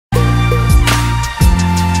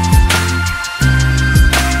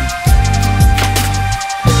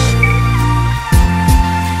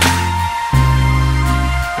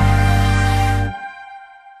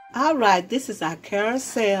Alright, this is our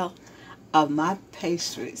carousel of my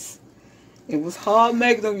pastries. It was hard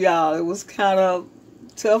making them, y'all. It was kind of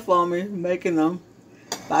tough on me making them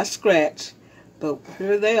by scratch. But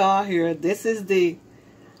here they are here. This is the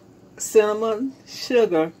cinnamon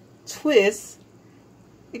sugar twist.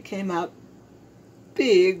 It came out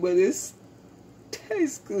big, but it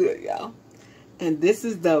tastes good, y'all. And this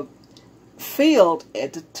is the filled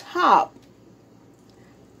at the top.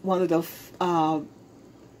 One of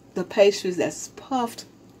the pastries that's puffed,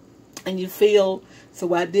 and you feel. So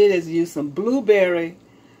what I did is use some blueberry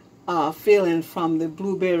filling from the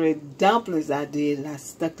blueberry dumplings I did, and I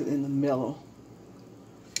stuck it in the middle.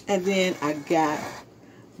 And then I got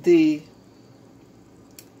the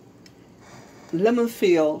lemon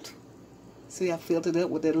filled. See, I filled it up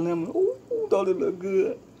with that lemon. Ooh, don't it look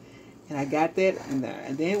good? And I got that in there.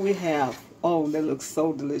 And then we have, oh, that looks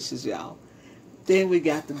so delicious, y'all. Then we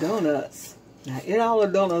got the donuts. Now, I ate all the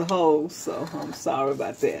donut holes, so I'm sorry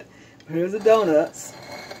about that. But here's the donuts.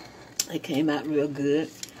 They came out real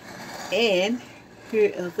good. And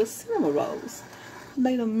here are the cinnamon rolls. I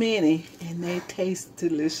made them mini, and they taste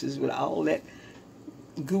delicious with all that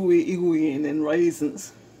gooey and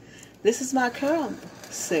raisins. This is my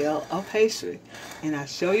carousel of pastry, and I'll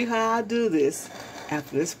show you how I do this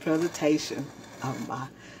after this presentation of my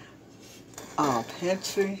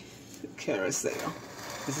pantry carousel.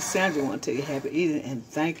 This is Sandra. I want to tell you happy eating, and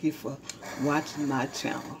thank you for watching my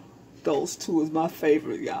channel. Those two is my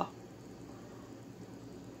favorite, y'all.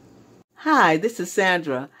 Hi, this is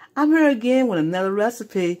Sandra. I'm here again with another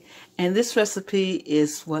recipe, and this recipe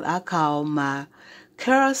is what I call my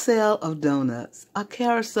carousel of donuts, a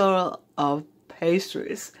carousel of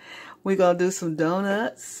pastries. We're going to do some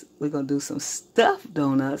donuts. We're going to do some stuffed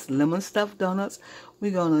donuts, lemon stuffed donuts.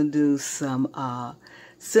 We're going to do some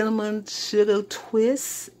cinnamon sugar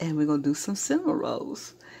twists, and we're going to do some cinnamon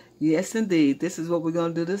rolls. Yes, indeed. This is what we're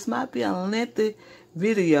going to do. This might be a lengthy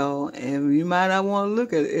video, and you might not want to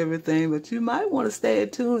look at everything, but you might want to stay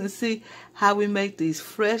tuned and see how we make these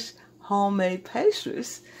fresh homemade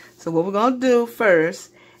pastries. So what we're going to do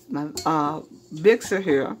first, my mixer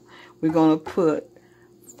here, we're going to put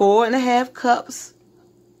 4½ cups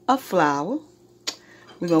of flour.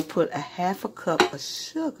 We're going to put a ½ cup of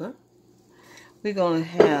sugar. We're going to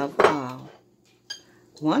have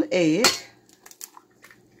 1 egg.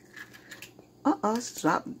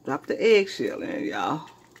 Drop the eggshell in, y'all.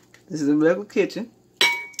 This is a regular kitchen.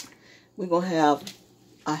 We're going to have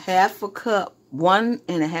a ½ cup,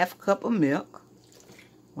 1½ cup of milk.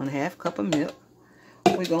 1½ cup of milk.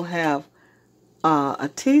 We're going to have a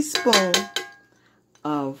teaspoon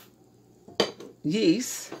of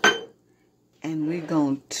yeast. And we're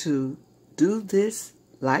going to do this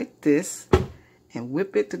like this and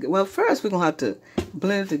whip it together. Well, first we're going to have to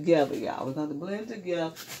blend it together, y'all. We're going to blend it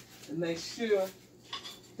together to make sure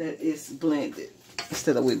that it's blended.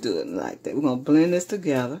 Instead of we do it like that. We're going to blend this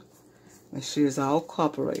together. Make sure it's all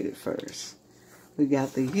incorporated first. We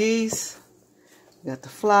got the yeast. We got the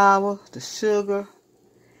flour, the sugar.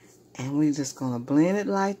 And we're just going to blend it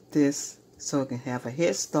like this so it can have a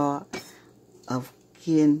head start of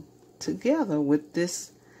getting together with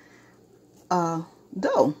this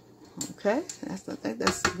dough. Okay, I think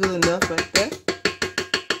that's good enough right there.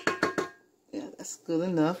 Yeah, that's good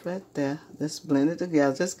enough right there. Let's blend it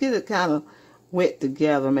together. Just get it kind of wet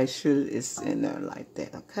together. Make sure it's in there like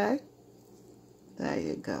that, okay? There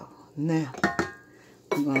you go. Now,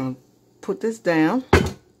 we're going to put this down,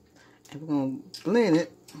 and we're going to blend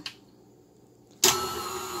it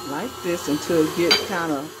like this until it gets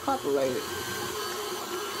kind of incorporated.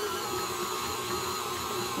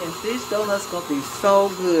 Yes, these donuts gonna be so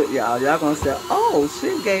good, y'all. Y'all gonna say, oh,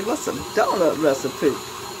 she gave us a donut recipe.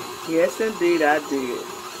 Yes, indeed, I did.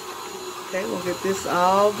 Okay, we'll get this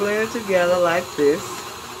all blended together like this.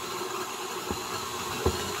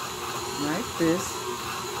 Like this.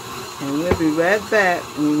 And we'll be right back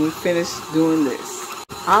when we finish doing this.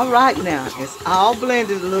 Alright now, it's all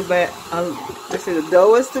blended a little bit. Let's see, the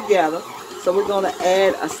dough is together. So we're gonna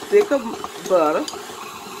add a stick of butter.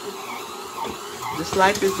 Just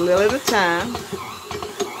like this, little at a time.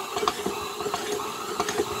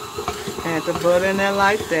 Add the butter in there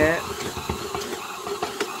like that.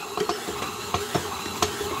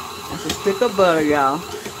 That's a stick of butter, y'all.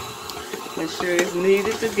 Make sure it's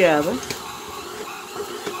kneaded together.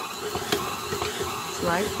 Just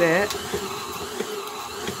like that.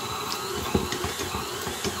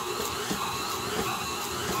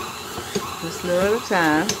 Just little at a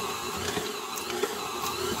time.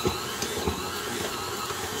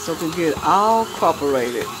 So it can get all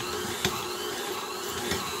incorporated.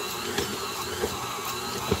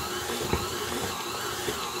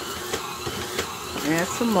 add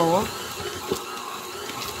some more.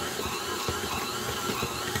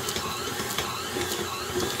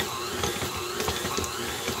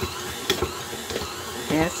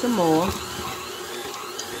 Add some more.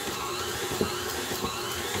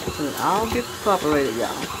 So it all gets incorporated,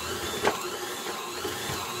 y'all.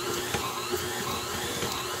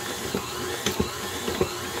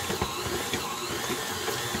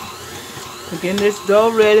 We're getting this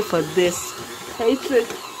dough ready for this pastry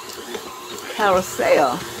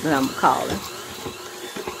carousel that I'm calling.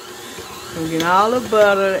 We're getting all the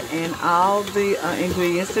butter and all the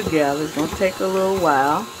ingredients together. It's going to take a little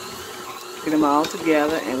while. Get them all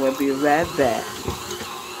together and we'll be right back.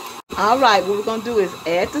 Alright, what we're going to do is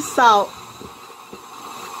add the salt.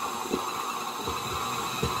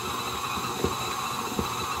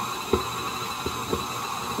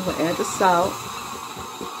 We're going to add the salt.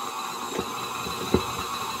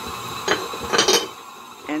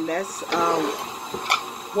 And that's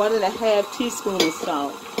 1½ teaspoon of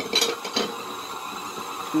salt.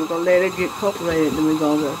 We're going to let it get incorporated. Then we're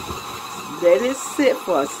going to let it sit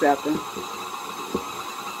for a second.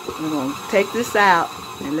 We're going to take this out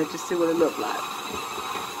and let you see what it looks like.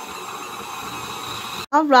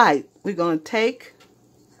 Alright, we're going to take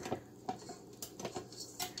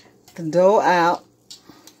the dough out.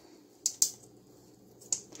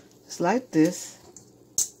 Just like this.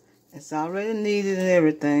 It's already kneaded and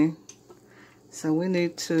everything. So we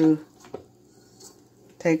need to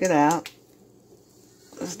take it out.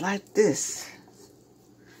 Just like this.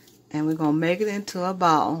 And we're going to make it into a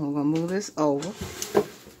ball. We're going to move this over.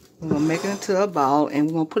 We're going to make it into a ball. And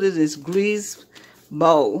we're going to put it in this grease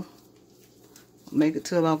bowl. Make it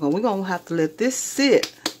to a ball. We're going to have to let this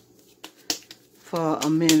sit for a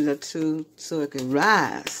minute or two so it can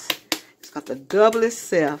rise. It's got to double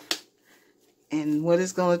itself. And what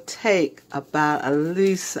it's going to take about at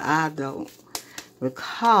least, I don't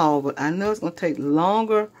recall, but I know it's going to take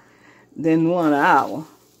longer than 1 hour.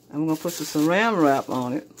 And we're going to put some saran wrap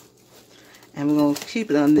on it. And we're going to keep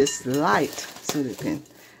it on this light so that it can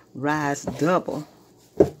rise double.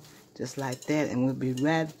 Just like that. And we'll be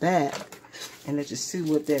right back and let you see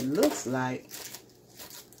what that looks like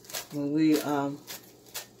when we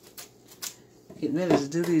get ready to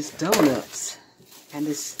do these donuts and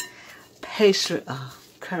this pastry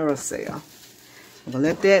carousel. I'm going to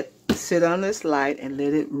let that sit on this light and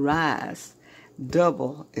let it rise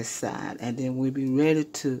double its side. And then we'll be ready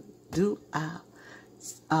to do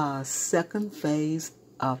our second phase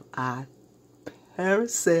of our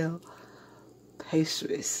carousel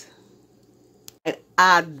pastries. And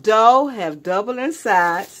our dough have doubled in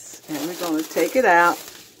size, and we're going to take it out.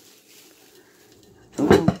 I'm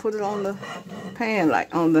going to put it on the pan,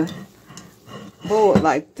 like on the board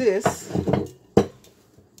like this,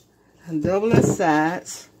 and double in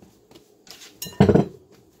size.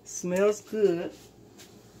 Smells good.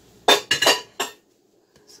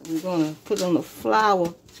 So we're going to put it on the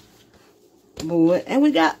flour board, and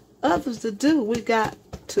we got others to do. We got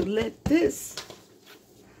to let this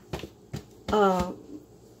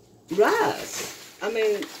rise. I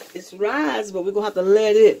mean, it's rise, but we're going to have to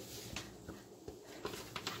let it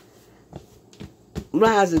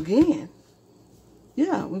rise again.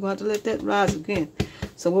 Yeah, we're going to have to let that rise again.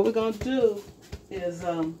 So what we're going to do is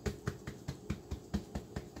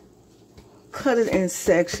cut it in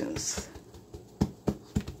sections.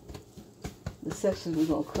 The sections we're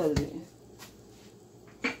going to cut it in.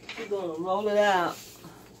 We're going to roll it out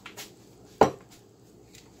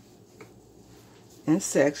in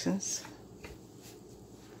sections.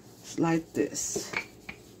 It's like this.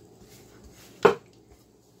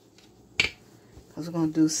 Because we're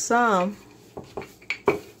going to do some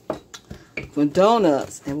for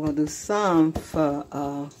donuts, and we're going to do some for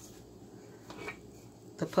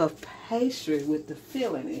the puff pastry with the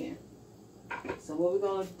filling in. So what we're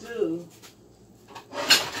going to do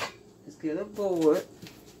is get a board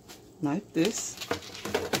like this,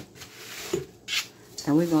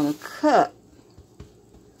 and we're going to cut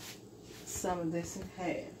some of this in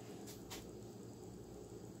half.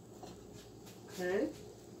 Okay?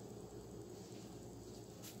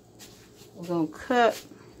 We're going to cut,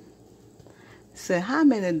 say how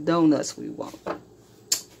many donuts we want.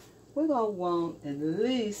 We're going to want at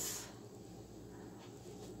least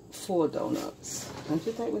 4 donuts. Don't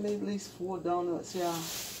you think we need at least 4 donuts, y'all?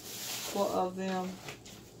 4 of them.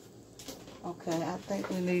 Okay, I think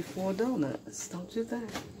we need 4 donuts. Don't you think?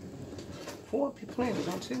 4 would be plenty,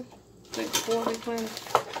 don't you? Think 4 would be plenty?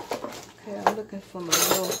 Okay, I'm looking for my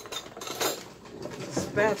little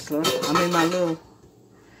spatula. I mean my little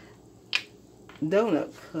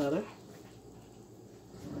donut cutter.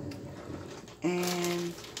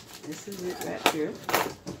 And This is it right here.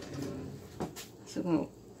 So I'm going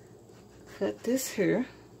to cut this here.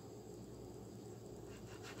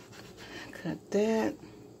 Cut that.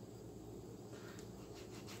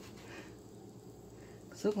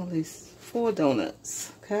 So we're going to leave 4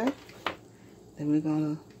 donuts, okay? Then we're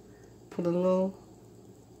going to put a little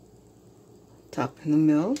top in the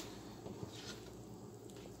middle.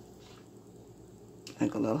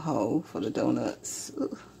 Make a little hole for the donuts.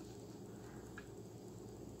 Ooh.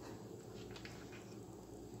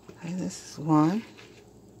 Okay, this is one.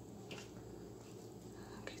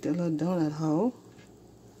 Get that little donut hole.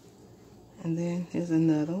 And then here's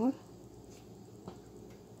another one.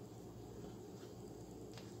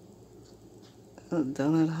 A little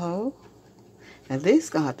donut hole. Now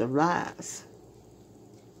these gonna have to rise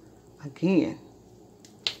again.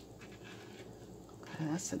 Okay,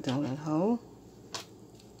 that's a donut hole.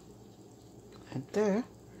 Right there.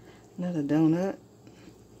 Another donut.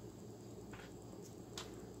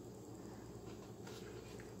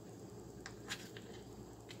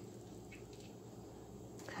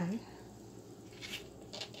 Okay.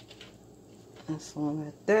 That's one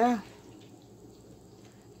right there.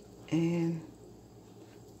 And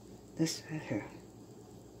this right here.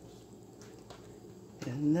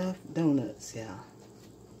 Enough donuts, y'all.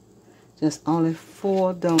 Just only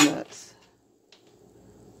 4 donuts.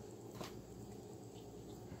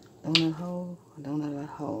 Donut hole, donut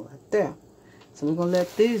hole right there. So we're gonna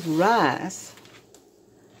let these rise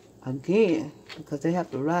again because they have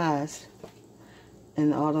to rise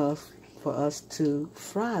in order for us to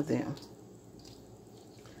fry them.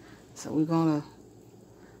 So we're gonna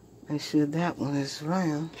make sure that one is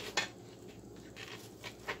round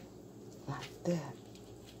like that.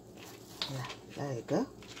 Yeah, there you go.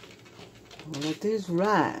 I'm gonna let these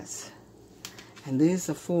rise. And these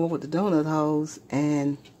are 4 with the donut holes,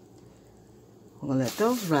 and we're gonna let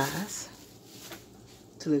those rise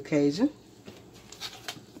to the occasion.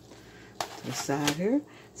 To the side here.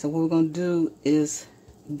 So what we're gonna do is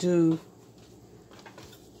do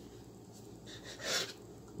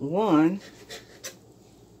 1,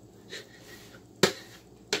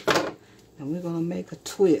 and we're gonna make a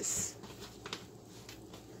twist.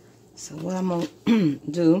 So what I'm gonna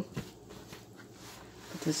do,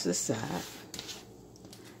 put this aside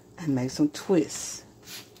and make some twists.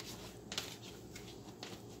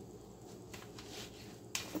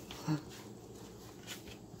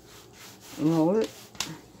 Roll it.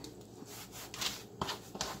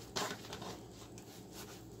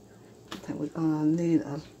 I think we're gonna need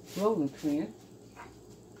a rolling pin.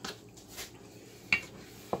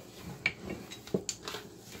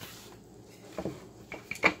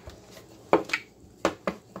 A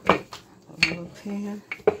rolling pin.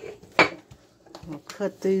 I'm gonna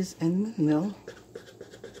cut these in the middle,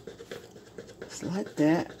 just like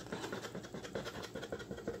that.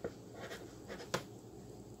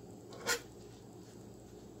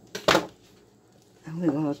 We're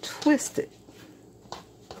going to twist it.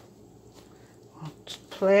 I'll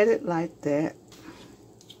plait it like that.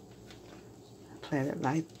 Plait it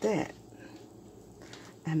like that.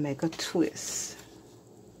 And make a twist.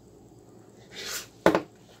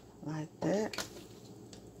 Like that.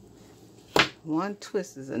 1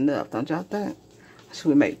 twist is enough, don't y'all think? Or should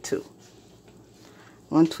we make 2?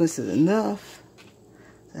 1 twist is enough.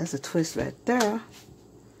 That's a twist right there.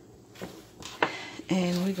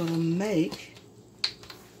 And we're going to make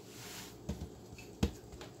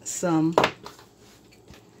some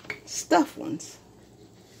stuffed ones.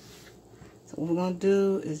 So what we're going to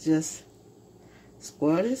do is just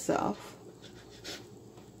square this off.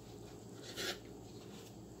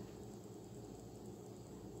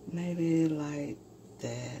 Maybe like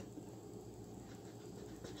that.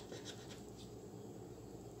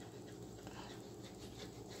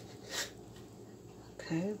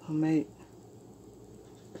 Okay, we'll make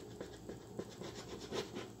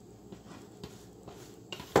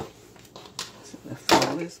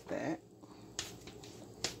fold this back.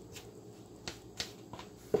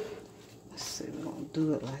 Let's see, we're going to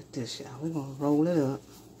do it like this, y'all. We're going to roll it up.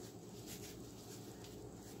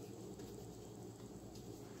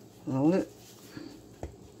 Roll it.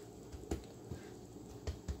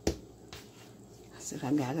 Let's see if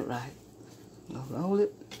I got it right. I'm going to roll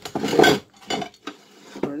it.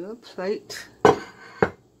 Put it in a plate.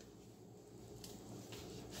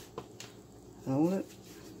 Roll it.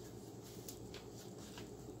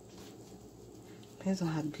 Depends on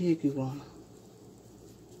how big you want them.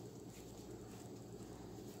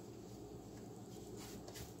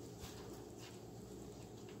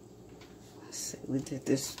 Let's see, we did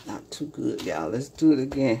this not too good, y'all. Let's do it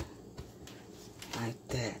again. Like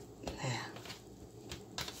that. Now.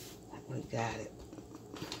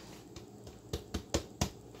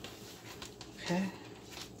 Okay.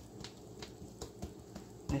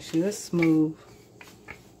 Make sure it's smooth.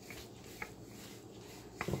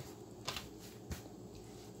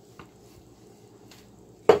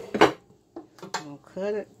 I'm gonna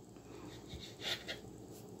cut it.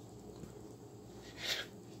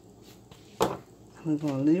 We're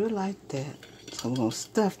gonna leave it like that. So we're gonna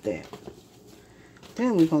stuff that.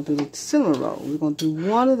 Then we're gonna do the cinnamon roll. We're gonna do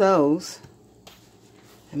one of those,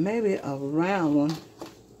 and maybe a round one.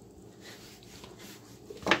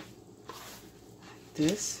 Like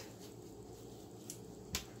this.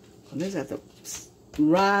 Well, this has to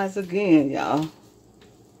rise again, y'all.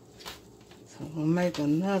 So I'm gonna make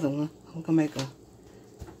another one. I'm gonna make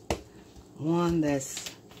one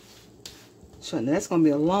that's short. That's gonna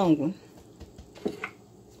be a long one.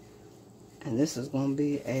 And this is going to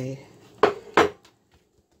be a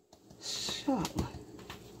short one.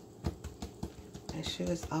 Make sure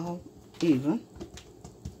it's all even.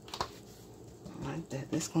 Like that.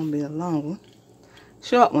 This is going to be a long one.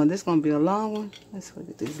 Short one. This is going to be a long one. Let's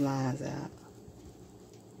get these lines out.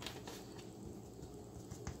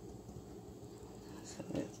 So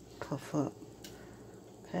let's puff up.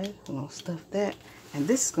 Okay, we're going to stuff that. And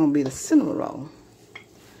this is going to be the cinnamon roll.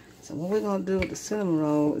 So what we're going to do with the cinnamon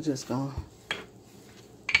roll is just going to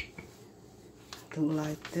do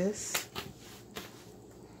like this.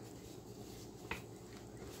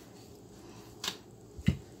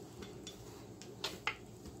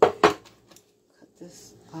 Cut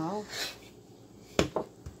this off.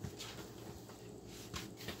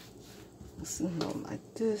 Cinnamon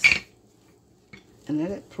like this. And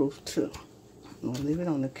let it proof too. I'm going to leave it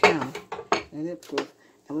on the counter. Let it proof.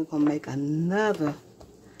 And we're going to make another.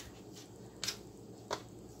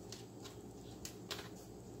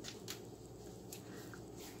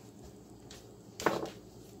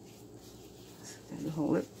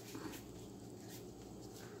 Hold it.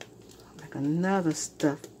 Make another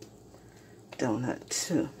stuffed donut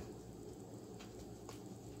too.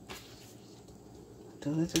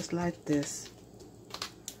 Do it just like this.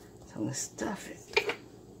 So we stuff it.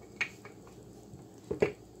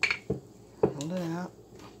 Hold it out.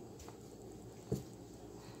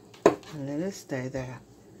 And let it stay there.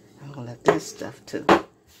 I'm gonna let this stuff too. And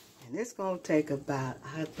it's gonna take about,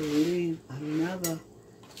 I believe, another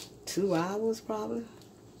 2 hours probably.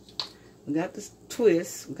 We got the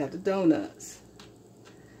twist, we got the donuts,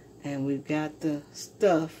 and we've got the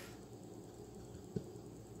stuff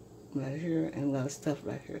right here, and we got the stuff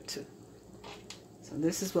right here too. So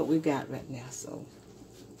this is what we got right now. So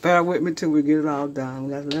bear with me till we get it all done.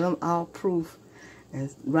 We got to let them all proof and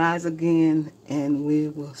rise again, and we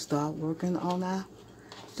will start working on our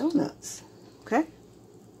donuts. Okay?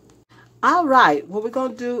 All right, what we're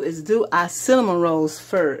going to do is do our cinnamon rolls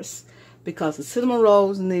first, because the cinnamon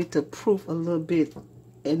rolls need to proof a little bit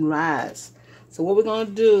and rise. So what we're going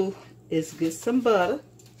to do is get some butter,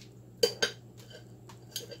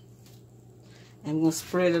 and we're going to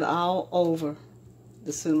spread it all over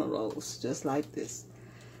the cinnamon rolls, just like this.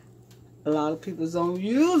 A lot of people don't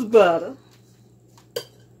use butter,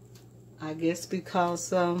 I guess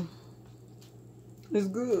because it's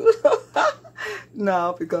good.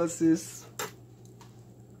 No, because it's,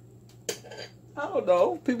 I don't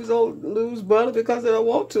know, people don't use butter because they don't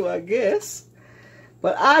want to, I guess.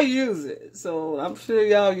 But I use it, so I'm sure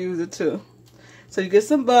y'all use it too. So you get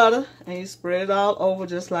some butter and you spread it all over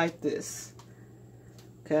just like this.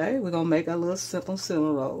 Okay, we're going to make our little simple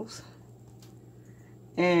cinnamon rolls.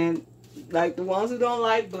 And like the ones who don't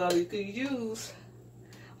like butter, you can use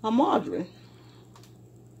a margarine.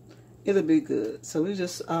 It'll be good. So we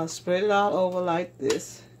just spread it all over like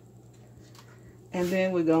this. And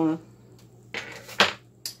then we're going to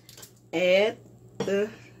add the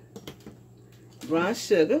brown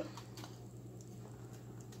sugar.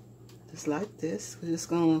 Just like this. We're just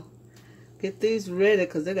going to get these ready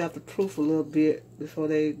because they got to proof a little bit before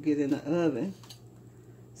they get in the oven.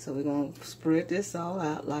 So we're going to spread this all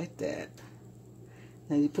out like that.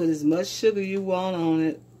 Now you put as much sugar you want on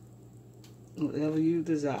it, whatever you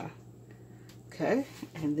desire. Okay,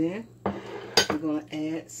 and then we're going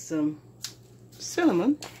to add some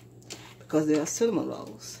cinnamon because they are cinnamon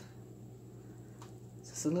rolls.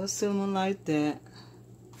 Just a little cinnamon like that.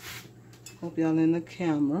 Hope y'all in the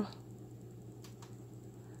camera.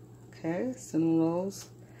 Okay, cinnamon rolls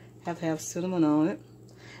have to have cinnamon on it.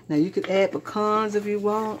 Now you could add pecans if you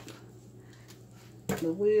want, but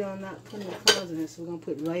we are not putting pecans in it, so we're going to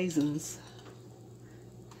put raisins.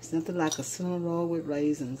 It's nothing like a cinnamon roll with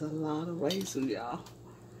raisins. A lot of raisins, y'all.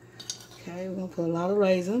 Okay, we're going to put a lot of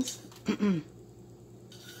raisins.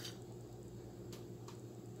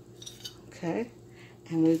 Okay,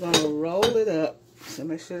 and we're going to roll it up, so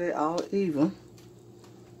make sure they're all even.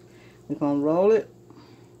 We're going to roll it.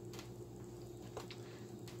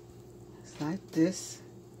 It's like this.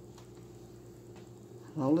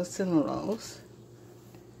 Roll the cinnamon rolls.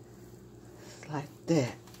 It's like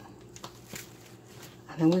that.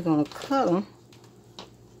 And then we're going to cut them.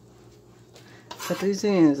 Cut these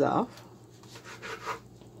ends off.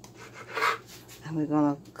 And we're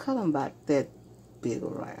going to cut them about that big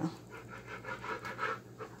around.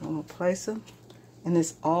 I'm going to place them in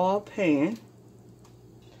this oil pan.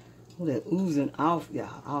 Oh, they're oozing off,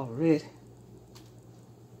 y'all, already.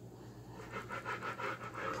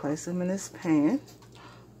 Place them in this pan.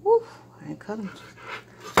 Woo, I ain't cut them.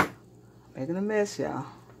 Making a mess, y'all.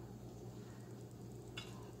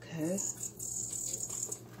 Okay.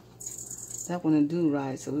 That wouldn't do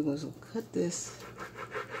right, so we're going to cut this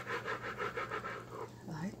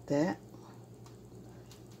like that.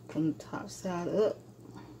 From the top side up.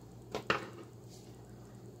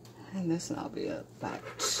 And this will be about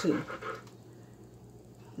 2.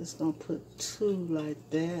 Just gonna put 2 like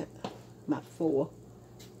that, about 4.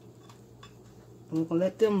 And we're gonna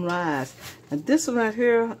let them rise. And this one right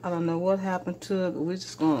here, I don't know what happened to it, but we're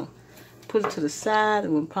just gonna put it to the side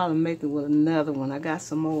and we'll probably make it with another one. I got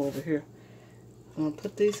some more over here. I'm gonna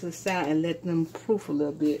put these to the side and let them proof a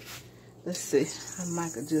little bit. Let's see, I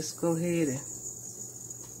might could just go ahead and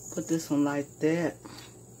put this one like that.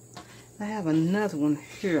 I have another one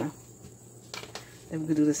here that we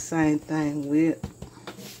could do the same thing with.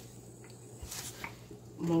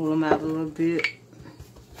 Mold them out a little bit.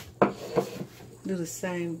 Do the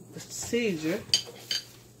same procedure.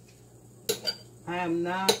 I am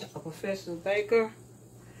not a professional baker,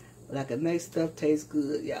 but I can make stuff taste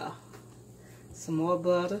good, y'all. Some more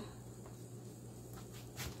butter.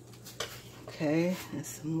 Okay, and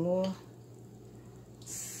some more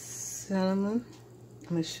cinnamon.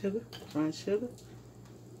 Sugar, brown sugar.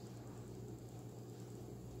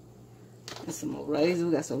 And some more raisins.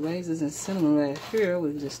 We got some raisins and cinnamon right here. We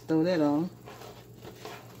can just throw that on.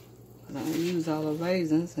 I don't use all the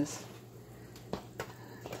raisins. Just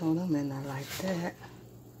throw them in there like that.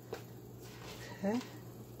 Okay.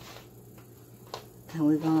 And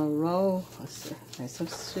we're gonna roll. Let's see. There's some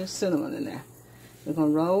cinnamon in there. We're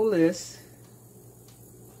gonna roll this.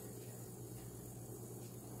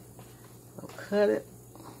 We'll cut it.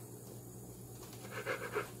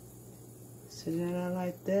 Sit it in there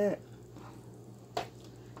like that.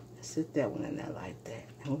 Sit that one in there like that.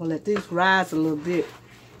 And we're gonna let these rise a little bit.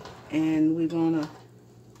 And we're gonna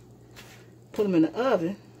put them in the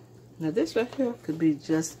oven. Now this right here could be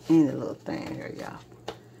just any little thing here, y'all.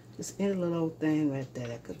 Just any little old thing right there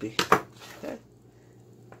that could be. Okay?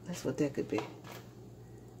 That's what that could be.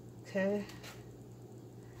 Okay?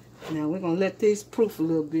 Now we're gonna let these proof a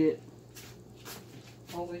little bit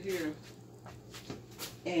over here.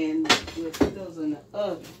 And we'll put those in the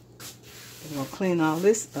oven. We're going to clean all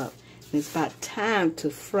this up. And it's about time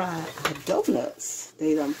to fry our donuts.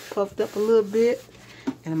 They done puffed up a little bit.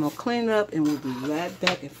 And I'm going to clean up and we'll be right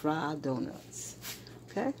back and fry our donuts.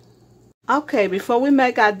 Okay? Okay, before we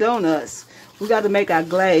make our donuts, we got to make our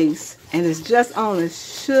glaze. And it's just only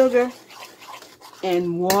sugar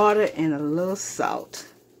and water and a little salt.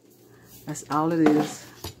 That's all it is.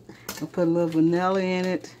 I'll put a little vanilla in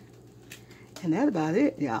it. And that's about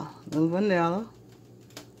it, y'all. A little vanilla.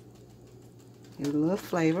 Give it a little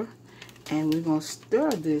flavor. And we're going to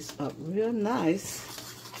stir this up real nice.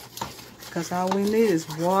 Because all we need is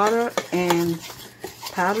water and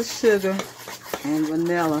powdered sugar and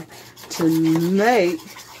vanilla to make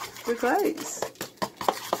the glaze.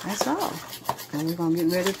 That's all. And we're going to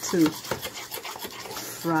get ready to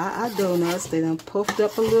fry our donuts. They done puffed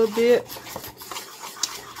up a little bit.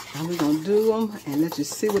 And we're going to do them and let you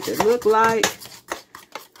see what they look like.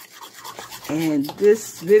 And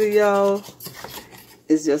this video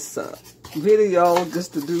is just a video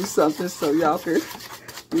just to do something so y'all can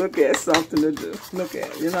look at something to do. Look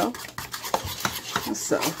at, you know.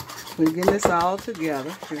 So, we're getting this all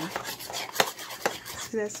together here.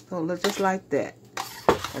 See, that's going to look just like that.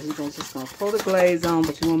 You're just going to pour the glaze on,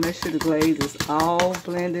 but you want to make sure the glaze is all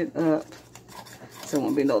blended up so there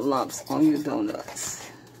won't be no lumps on your donuts.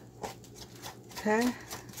 Okay,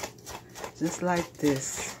 just like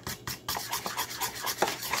this.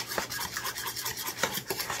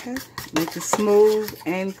 Okay, make it smooth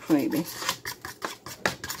and creamy.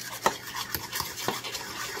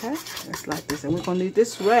 Okay, just like this. And we're going to need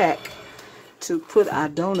this rack to put our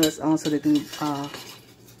donuts on so they can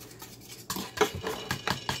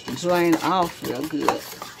drain off real good.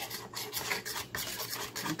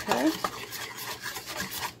 Okay.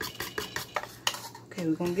 Okay,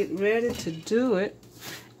 we're going to get ready to do it.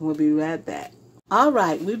 And we'll be right back. All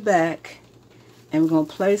right, we're back. And we're going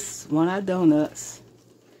to place one of our donuts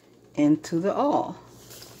into the oil.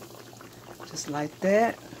 Just like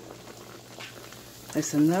that.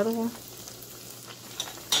 Place another one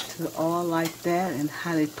to the oil like that, and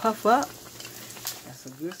how they puff up. That's a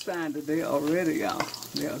good sign that they are ready, y'all.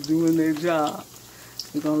 They are doing their job.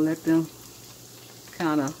 We're going to let them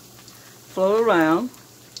kind of float around.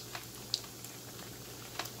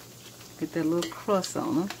 Get that little crust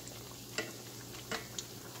on them.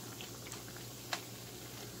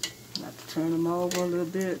 I have to turn them over a little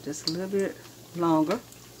bit, just a little bit longer.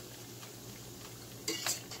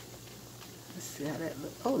 Let's see how that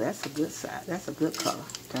looks. Oh, that's a good side. That's a good color.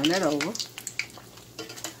 Turn that over.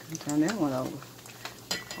 And turn that one over.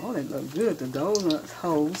 Oh, they look good. The donut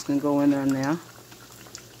holes can go in there now.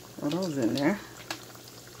 Throw those in there.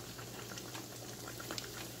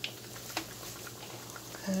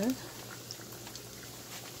 Okay.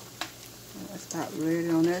 That's about ready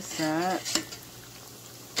on that side.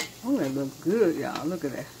 Oh, they look good, y'all. Look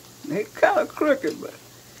at that. They kind of crooked, but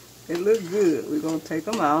they look good. We're going to take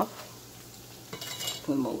them out.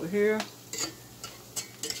 Put them over here.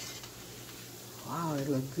 Wow, they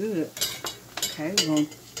look good. Okay, we're going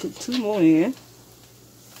to put 2 more in.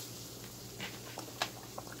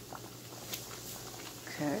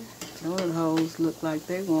 Okay, donut holes look like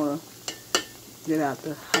they want to get out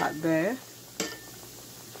the hot bath.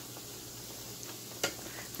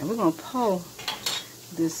 And we're going to pour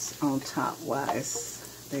this on top while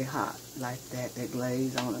they hot like that. They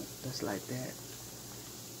glaze on it just like that.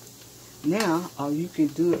 Now, or you can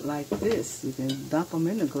do it like this. You can dump them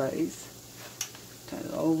in the glaze. Turn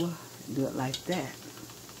it over and do it like that.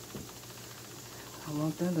 I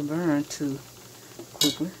want them to burn too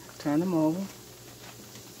quickly. Turn them over.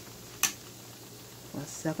 For a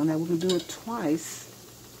second. Now we can do it twice.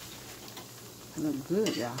 They look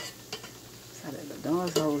good, y'all. So that the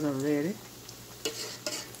donut holes are ready.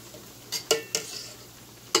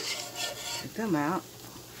 Take them out.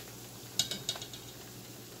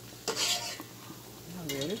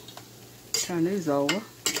 They're ready. Turn these over.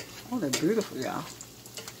 Oh, they're beautiful, y'all.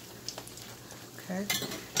 Okay.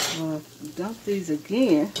 I'm going to dump these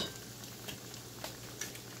again.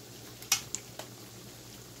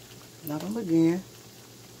 Dump them again.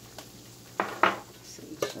 So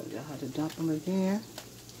show you how to dump them again.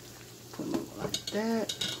 Put them over like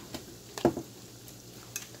that.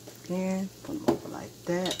 Again, put them over like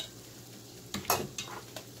that.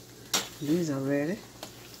 These are ready.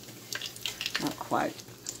 Not quite.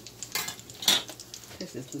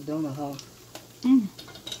 This is the donut hole.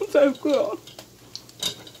 It tastes good.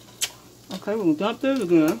 Okay, we're going to dump this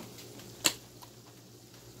again.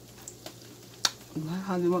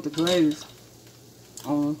 How do you want the glaze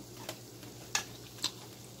on?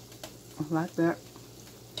 Like that.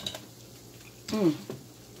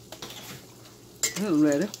 This is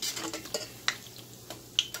ready.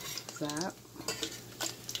 Side.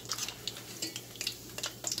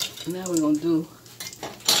 Now we're going to do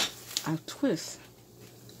our twist.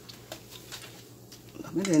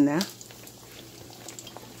 Put it in there.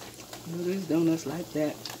 Do these donuts like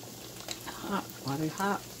that. Hot. While they're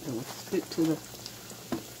hot, they will stick to the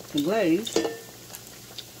glaze.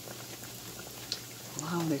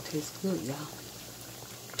 Wow, they taste good, y'all.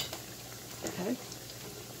 Okay.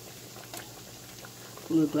 Put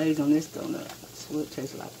a little glaze on this donut. That's what it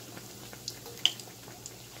tastes like.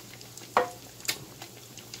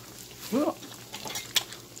 Well,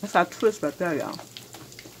 that's our twist right there, y'all.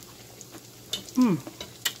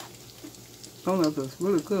 Donut is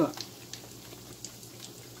really good.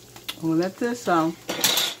 I'm gonna let this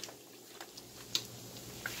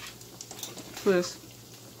twist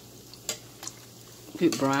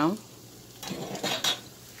get brown.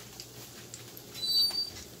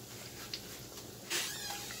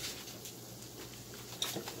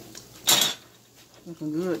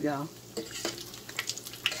 Looking good, y'all.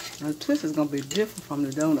 Now the twist is gonna be different from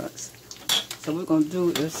the donuts. So what we're gonna do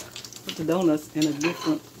is put the donuts in a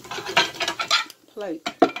different plate.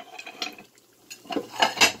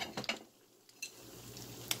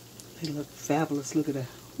 They look fabulous. Look at that.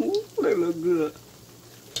 Ooh, they look good.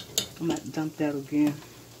 I might dump that again.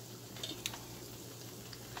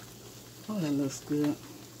 Oh, that looks good.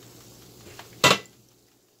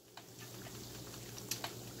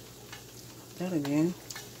 That again.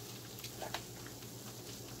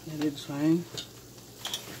 Let it drain.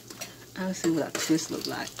 I'll see what our twist look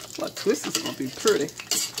like. Well, our twist is gonna be pretty.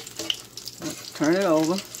 Let's turn it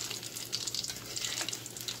over.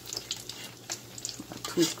 Our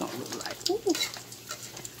twist gonna look like. Ooh.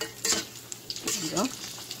 There you go.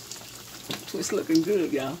 Twist looking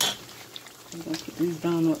good, y'all. I'm gonna put these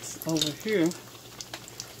donuts over here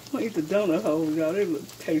I'm gonna eat the donut holes, y'all. They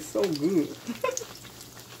taste so good.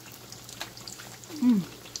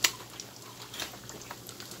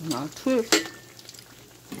 Now twist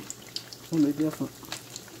gonna be different.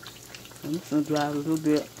 I'm just gonna dry it a little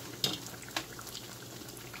bit.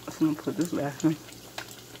 I'm gonna put this last one.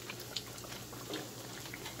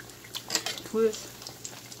 Twist.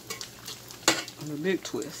 And a big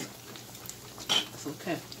twist. It's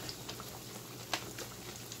okay.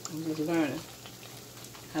 I'm just learning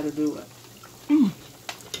how to do it.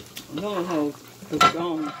 Donut hole is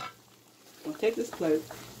gone. I'm gonna take this plate.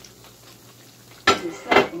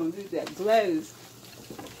 I'm gonna use that glaze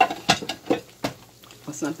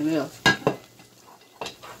or something else.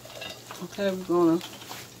 Okay, we're gonna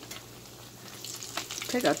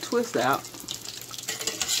take our twist out.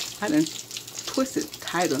 I didn't twist it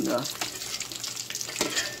tight enough.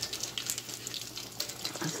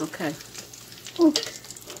 That's okay. Ooh.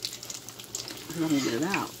 I'm gonna get it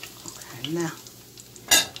out. Okay, now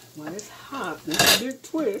while it's hot, that's a big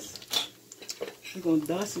twist. We're gonna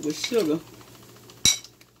dust it with sugar.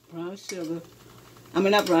 Brown sugar. I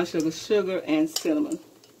mean, not brown sugar, sugar and cinnamon.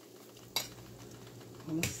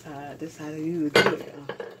 On the side, this is how they usually do it, y'all.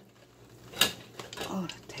 Oh,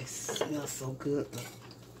 that taste smells so good,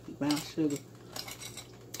 the brown sugar.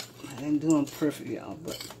 I ain't doing perfect, y'all,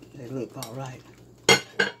 but they look all right.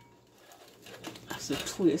 That's a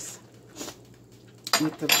twist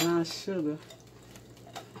with the brown sugar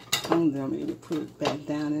on them. You put it back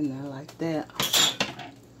down in there like that.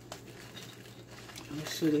 Make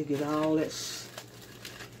sure they get all that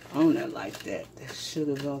on there like that. That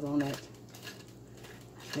sugar goes on that.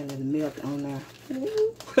 And the milk on there.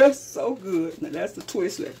 Ooh, that's so good. Now that's the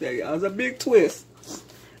twist right there, y'all. It's a big twist.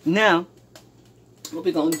 Now, what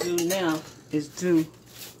we're gonna do now is do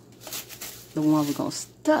the one we're gonna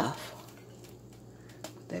stuff.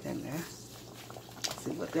 Put that in there.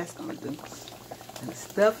 See what that's gonna do. And the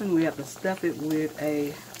stuffing, we have to stuff it with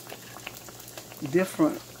a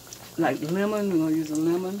different, like lemon. We're gonna use a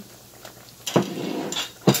lemon.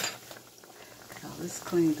 Now this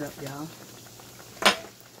cleaned up, y'all.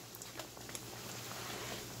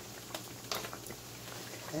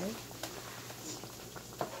 Okay.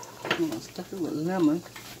 I'm gonna stuff it with lemon.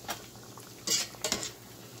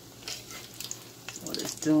 That's what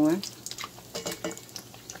it's doing.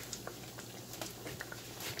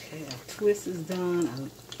 Okay, our twist is done. Our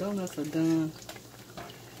donuts are done.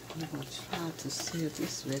 I'm gonna try to see if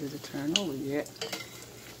it's ready to turn over yet.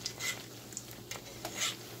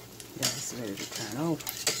 Yeah, it's ready to turn over.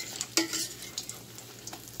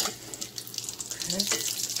 Okay.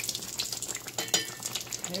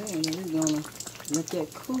 Okay, and then we're gonna let that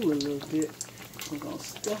cool a little bit. We're gonna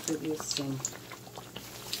stuff it with some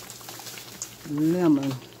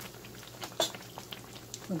lemon.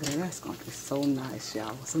 Look at that, that's gonna be so nice,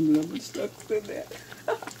 y'all. With some lemon stuff in there.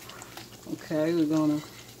 Okay, we're gonna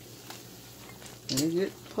let it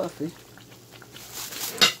get puffy.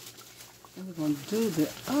 And we're gonna do the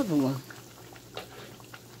other one.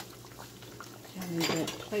 Okay, I need that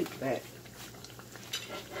plate back.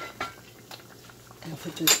 And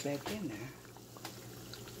put this back in there.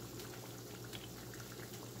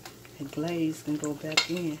 The glaze can go back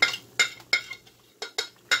in.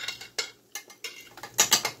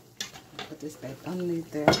 Put this back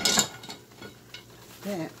underneath there.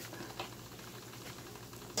 That.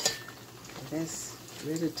 Okay, that's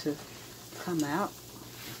ready to come out.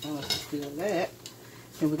 I'm going to seal that.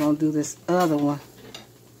 And we're going to do this other one.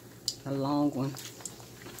 The long one.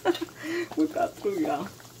 We got through, y'all.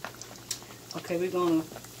 Okay, we're going to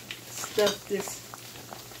stuff this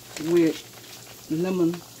with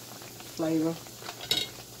lemon flavor.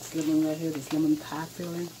 This lemon right here, this lemon pie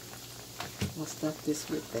filling. We'll stuff this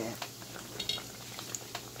with that.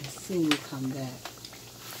 And see when we come back.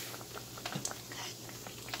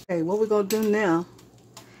 Okay, what we're going to do now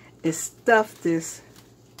is stuff this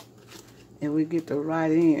and we get the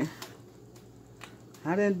right end.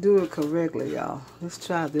 I didn't do it correctly, y'all. Let's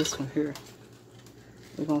try this one here.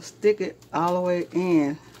 We're going to stick it all the way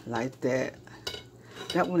in like that.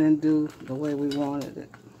 That one didn't do the way we wanted it.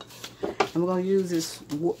 And we're going to use this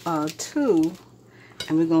tool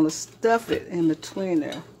and we're going to stuff it in between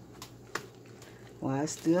there. While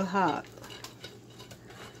it's still hot,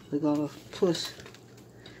 we're going to push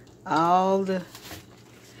all the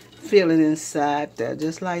filling inside there,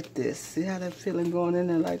 just like this. See how that filling going in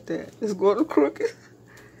there like that? It's going to crooked.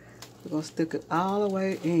 We're going to stick it all the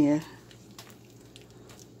way in.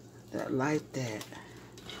 That like that.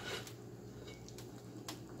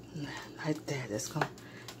 Like that. It's going to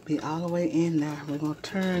be all the way in there. We're going to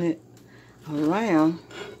turn it around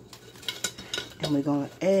and we're going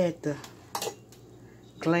to add the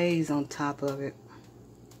glaze on top of it.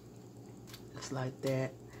 Just like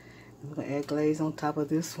that. I'm going to add glaze on top of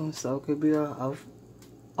this one so it could be a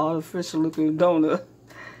artificial looking donut.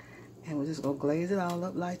 And we're just going to glaze it all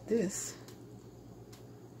up like this.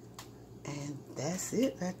 And that's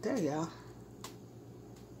it right there, y'all.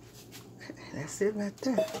 That's it right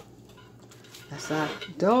there. That's our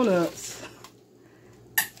donuts.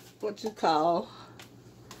 What you call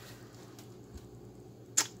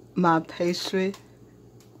my pastry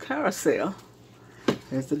carousel.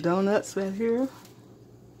 There's the donuts right here.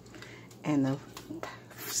 And the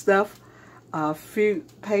stuff,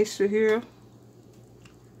 fruit pastry here.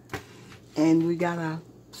 And we got our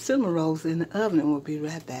cinnamon rolls in the oven, and we'll be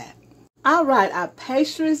right back. All right, our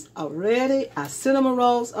pastries are ready. Our cinnamon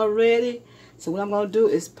rolls are ready. So what I'm going to do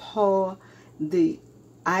is pour the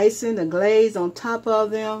icing, the glaze on top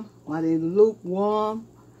of them while they're lukewarm,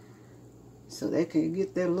 so they can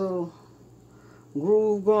get their little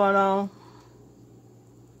groove going on.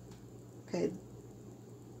 Okay,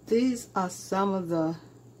 these are some of the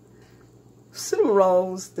cinnamon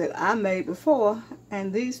rolls that I made before,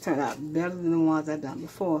 and these turned out better than the ones I done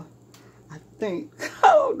before. I think, I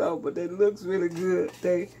don't know, but they looks really good.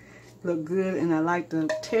 They look good, and I like the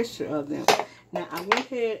texture of them. Now I went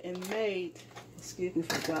ahead and made, excuse me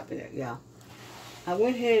for dropping it, y'all. I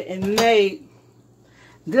went ahead and made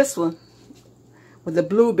this one with the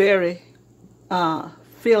blueberry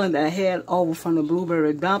filling that I had over from the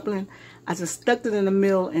blueberry dumpling. I just stuck it in the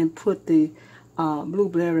middle and put the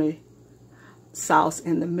blueberry sauce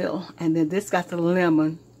in the middle. And then this got the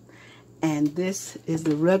lemon. And this is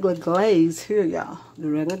the regular glaze here, y'all. The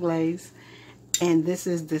regular glaze. And this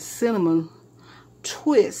is the cinnamon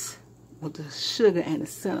twist with the sugar and the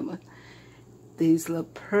cinnamon. These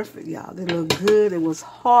look perfect, y'all. They look good. It was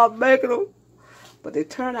hard making them, but they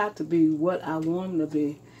turned out to be what I want them to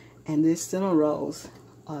be. And these cinnamon rolls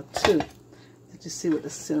are too. Let's just see what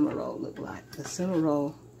the cinnamon roll look like. The cinnamon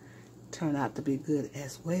roll turned out to be good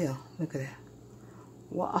as well. Look at that.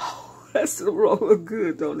 Wow. That cinnamon roll look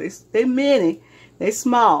good though. They mini. They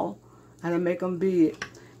small. I didn't make them big.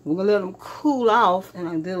 We're going to let them cool off, and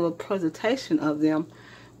I'll do a little presentation of them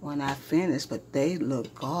when I finish. But they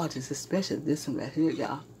look gorgeous, especially this one right here,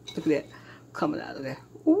 y'all. Look at that coming out of there.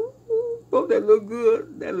 Ooh, oh, that look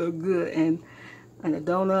good. That look good. And the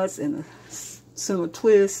donuts and the cinnamon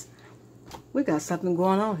twist. We got something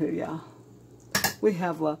going on here, y'all. We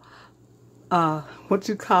have a, what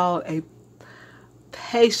you call a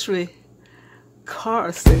pastry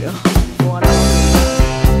carousel going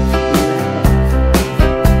on here.